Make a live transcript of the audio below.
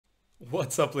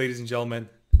What's up, ladies and gentlemen?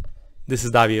 This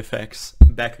is DovyFX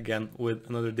back again with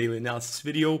another daily analysis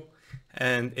video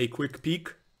and a quick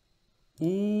peek.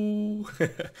 Ooh,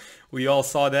 we all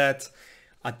saw that.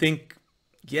 I think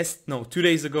 2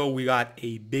 days ago we got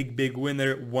a big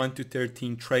winner, 1 to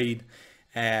 13 trade.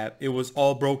 It was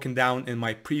all broken down in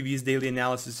my previous daily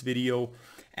analysis video,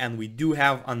 and we do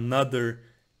have another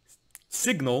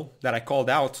signal that I called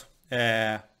out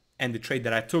and the trade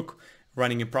that I took,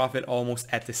 running in profit almost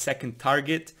at the second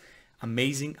target.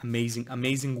 Amazing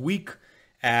week.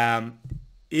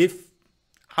 If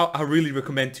I really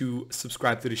recommend to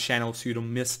subscribe to the channel so you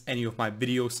don't miss any of my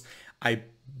videos. I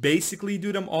basically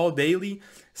do them all daily.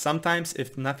 Sometimes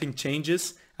if nothing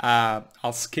changes,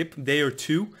 I'll skip a day or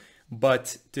two,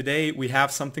 but today we have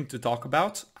something to talk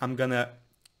about. I'm gonna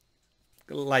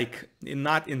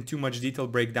not in too much detail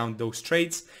break down those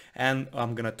trades, and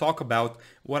I'm gonna talk about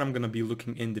what I'm gonna be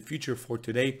looking in the future for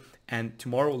today and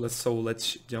tomorrow. Let's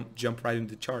jump right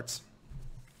into the charts.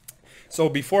 So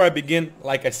before I begin,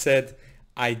 like I said,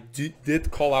 I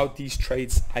did call out these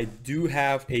trades. I do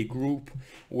have a group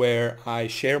where I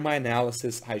share my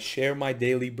analysis, I share my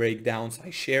daily breakdowns, I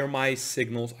share my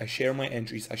signals, I share my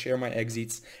entries, I share my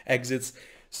exits.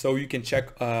 So you can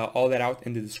check all that out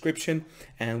in the description.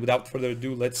 And without further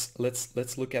ado,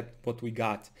 let's look at what we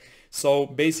got. So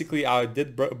basically, I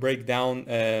did break down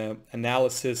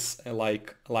analysis,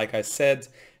 like I said.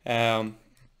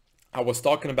 I was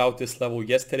talking about this level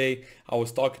yesterday. I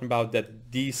was talking about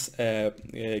that these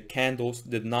candles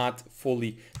did not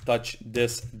fully touch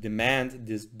this demand,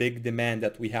 this big demand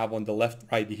that we have on the left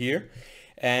right here.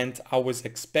 And I was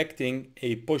expecting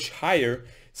a push higher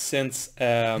since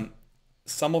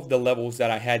some of the levels that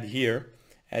I had here,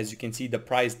 as you can see, the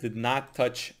price did not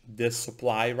touch this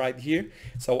supply right here.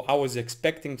 So I was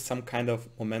expecting some kind of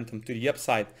momentum to the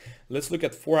upside. Let's look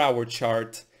at 4-hour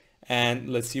chart and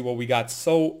let's see what we got.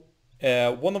 So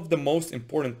one of the most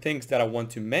important things that I want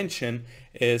to mention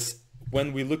is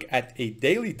when we look at a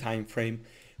daily time frame,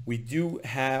 we do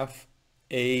have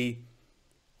a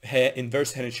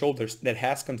inverse head and shoulders that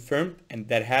has confirmed and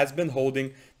that has been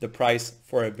holding the price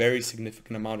for a very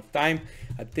significant amount of time.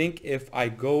 I think if I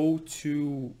go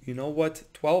to,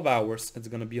 12 hours, it's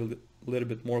going to be a little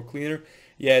bit more cleaner.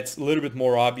 Yeah, it's a little bit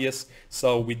more obvious.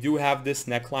 So we do have this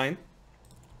neckline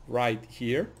right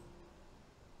here.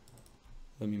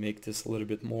 Let me make this a little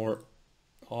bit more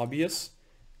obvious.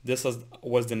 This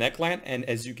was the neckline, and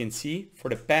as you can see, for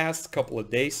the past couple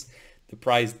of days, the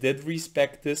price did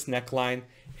respect this neckline.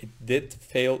 It did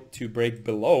fail to break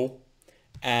below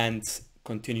and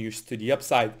continues to the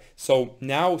upside. So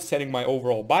now, setting my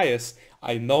overall bias,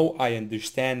 I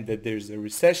understand that there's a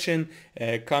recession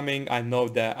coming. I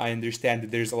understand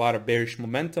that there's a lot of bearish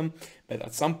momentum, but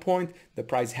at some point the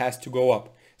price has to go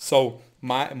up. So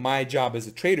my job as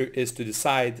a trader is to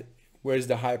decide where's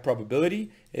the high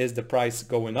probability. Is the price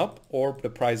going up or the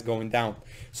price going down?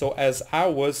 So as I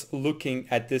was looking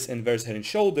at this inverse head and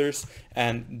shoulders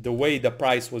and the way the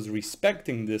price was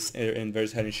respecting this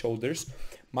inverse head and shoulders,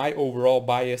 my overall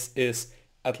bias is,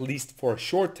 at least for a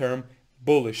short term,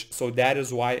 bullish. So that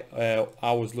is why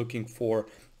I was looking for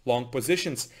long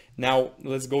positions. Now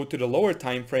let's go to the lower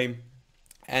time frame,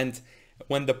 and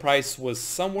when the price was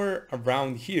somewhere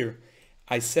around here,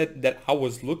 I said that I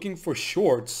was looking for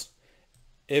shorts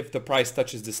if the price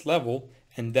touches this level,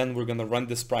 and then we're gonna run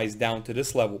this price down to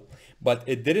this level. But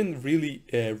it didn't really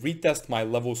retest my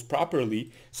levels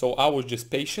properly, so I was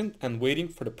just patient and waiting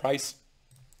for the price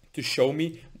to show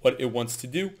me what it wants to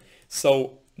do.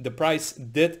 So the price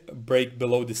did break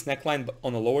below this neckline, but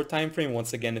on a lower time frame.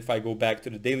 Once again, if I go back to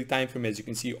the daily time frame, as you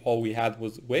can see, all we had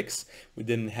was wicks. We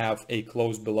didn't have a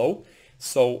close below.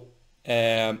 So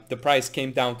the price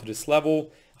came down to this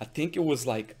level. I think it was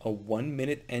like a 1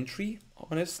 minute entry,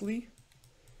 honestly.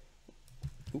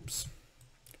 Oops.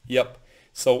 Yep.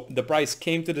 So the price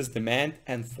came to this demand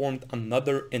and formed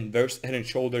another inverse head and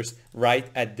shoulders right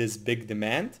at this big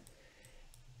demand.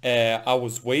 I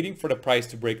was waiting for the price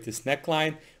to break this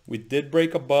neckline. We did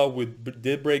break above, we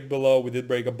did break below, we did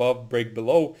break above, break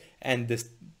below. And this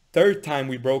third time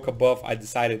we broke above, I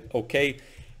decided, okay,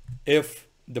 if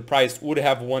the price would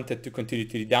have wanted to continue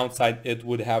to the downside, it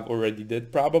would have already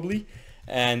did probably.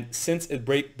 And since it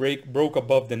broke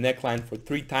above the neckline for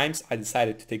 3 times, I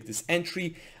decided to take this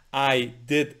entry. I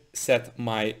did set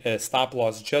my stop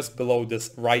loss just below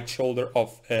this right shoulder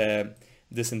of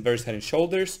this inverse head and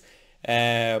shoulders.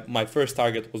 My first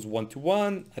target was 1 to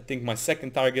 1. I think my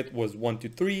second target was 1 to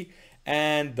 3,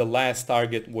 and the last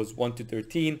target was 1 to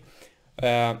 13.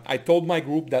 I told my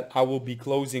group that I will be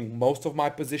closing most of my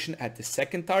position at the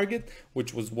second target,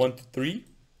 which was 1 to 3,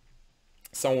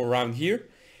 somewhere around here.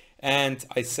 And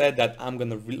I said that I'm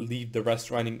gonna leave the rest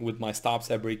running with my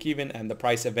stops at break even, and the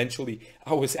price eventually,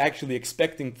 I was actually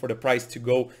expecting for the price to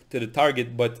go to the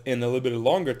target, but in a little bit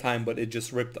longer time, but it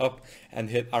just ripped up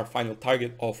and hit our final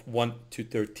target of 1 to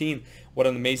 13. What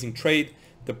an amazing trade.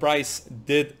 The price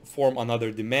did form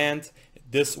another demand.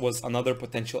 This was another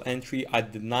potential entry. I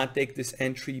did not take this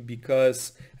entry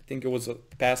because I think it was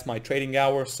past my trading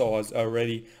hour, so I was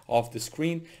already off the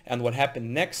screen. And what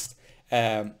happened next,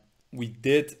 we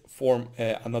did form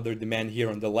another demand here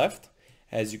on the left.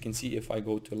 As you can see, if I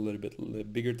go to a little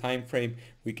bit bigger time frame,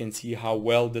 we can see how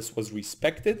well this was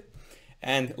respected.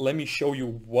 And let me show you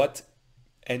what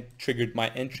triggered my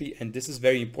entry, and this is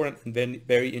very important and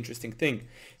very interesting thing.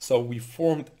 So we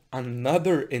formed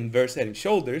another inverse head and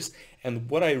shoulders, and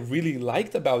what I really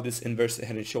liked about this inverse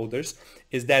head and shoulders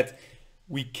is that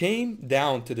we came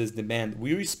down to this demand,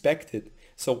 we respected.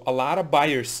 So a lot of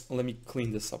buyers, let me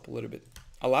clean this up a little bit.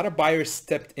 A lot of buyers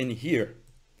stepped in here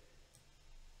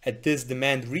at this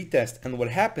demand retest, and what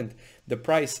happened, the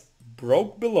price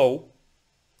broke below,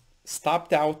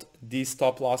 stopped out these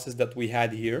stop losses that we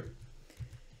had here,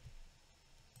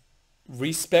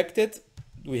 respected,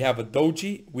 we have a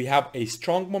doji, we have a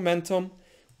strong momentum,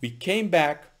 we came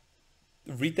back,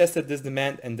 retested this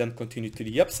demand, and then continued to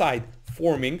the upside,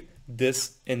 forming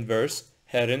this inverse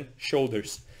head and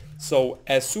shoulders. So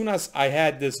as soon as I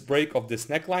had this break of this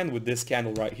neckline with this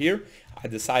candle right here, I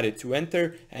decided to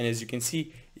enter, and as you can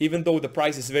see, even though the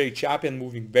price is very choppy and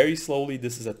moving very slowly,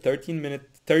 this is a 30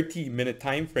 minute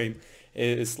time frame.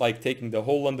 It's like taking the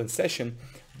whole London session,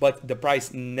 but the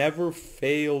price never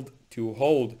failed to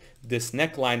hold this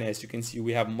neckline. As you can see,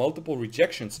 we have multiple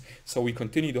rejections, so we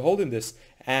continue to hold in this,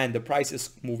 and the price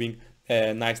is moving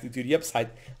nicely to the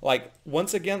upside. Like,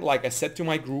 once again, like I said to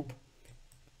my group,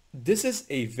 this is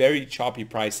a very choppy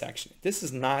price action. This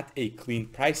is not a clean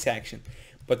price action,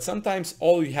 but sometimes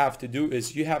all you have to do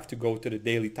is you have to go to the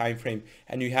daily time frame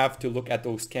and you have to look at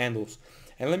those candles.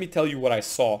 And let me tell you what I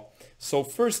saw. So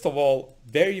first of all,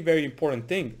 very important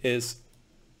thing is,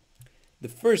 the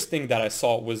first thing that I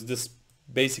saw was this,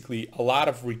 basically a lot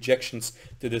of rejections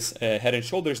to this head and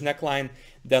shoulders neckline.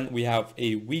 Then we have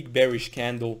a weak bearish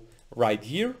candle right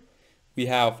here. We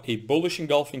have a bullish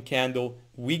engulfing candle,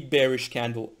 weak bearish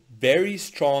candle, very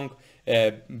strong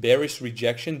bearish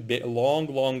rejection,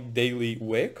 long daily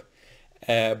wick,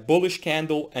 bullish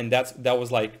candle, and that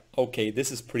was like, okay,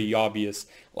 this is pretty obvious.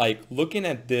 Like, looking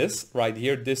at this right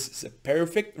here, this is a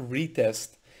perfect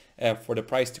retest for the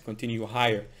price to continue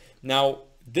higher. Now,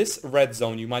 this red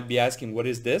zone, you might be asking, what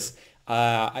is this?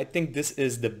 I think this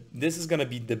is going to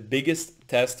be the biggest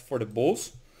test for the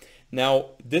bulls. Now,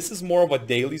 this is more of a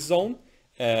daily zone.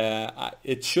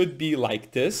 It should be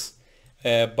like this.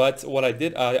 But what I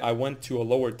did, I went to a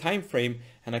lower time frame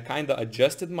and I kind of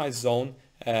adjusted my zone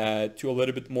to a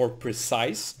little bit more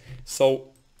precise.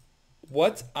 So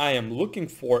what I am looking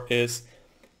for is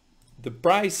the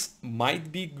price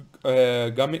might be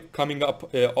coming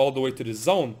up all the way to the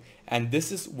zone, and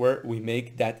this is where we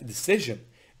make that decision.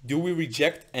 Do we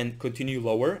reject and continue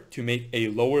lower to make a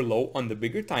lower low on the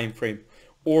bigger time frame,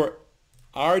 or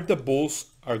are the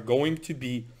bulls going to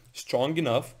be strong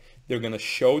enough? They're going to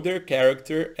show their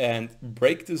character and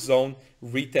break the zone,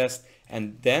 retest,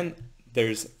 and then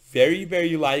there's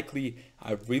very likely,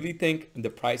 I really think the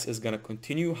price is going to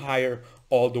continue higher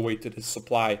all the way to the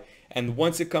supply. And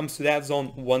once it comes to that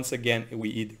zone, once again, we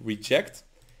either reject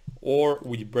or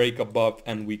we break above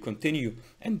and we continue.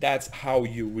 And that's how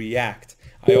you react.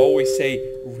 I always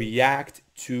say react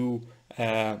to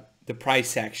the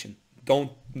price action.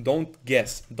 Don't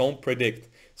guess, don't predict.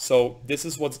 So this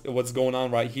is what's going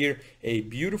on right here. A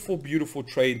beautiful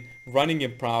trade running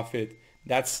in profit.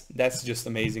 That's just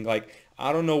amazing. Like,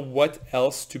 I don't know what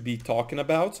else to be talking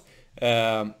about.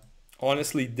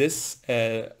 Honestly, this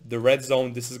the red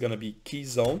zone, this is gonna be key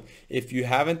zone. If you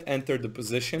haven't entered the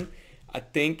position, I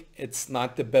think it's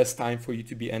not the best time for you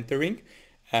to be entering.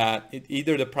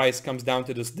 Either the price comes down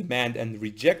to this demand and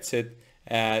rejects it.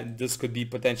 This could be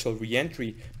potential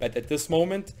re-entry, but at this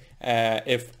moment,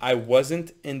 if I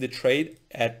wasn't in the trade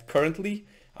currently,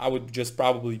 I would just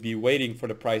probably be waiting for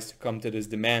the price to come to this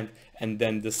demand and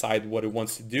then decide what it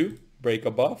wants to do, break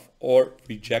above or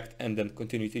reject, and then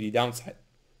continue to the downside.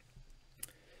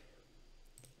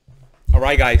 All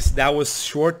right, guys, that was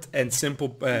short and simple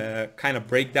kind of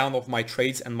breakdown of my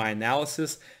trades and my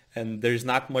analysis, and there's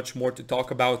not much more to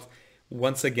talk about.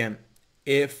 Once again,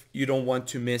 if you don't want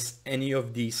to miss any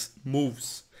of these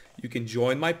moves, you can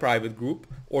join my private group,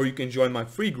 or you can join my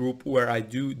free group where I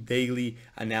do daily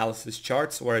analysis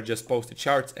charts, where I just post the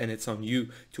charts and it's on you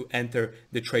to enter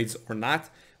the trades or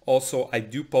not. Also, I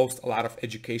do post a lot of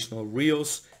educational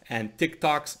reels and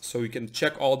TikToks. So you can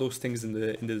check all those things in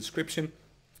the description.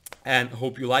 And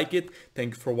hope you like it.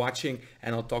 Thank you for watching,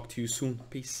 and I'll talk to you soon.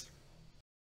 Peace.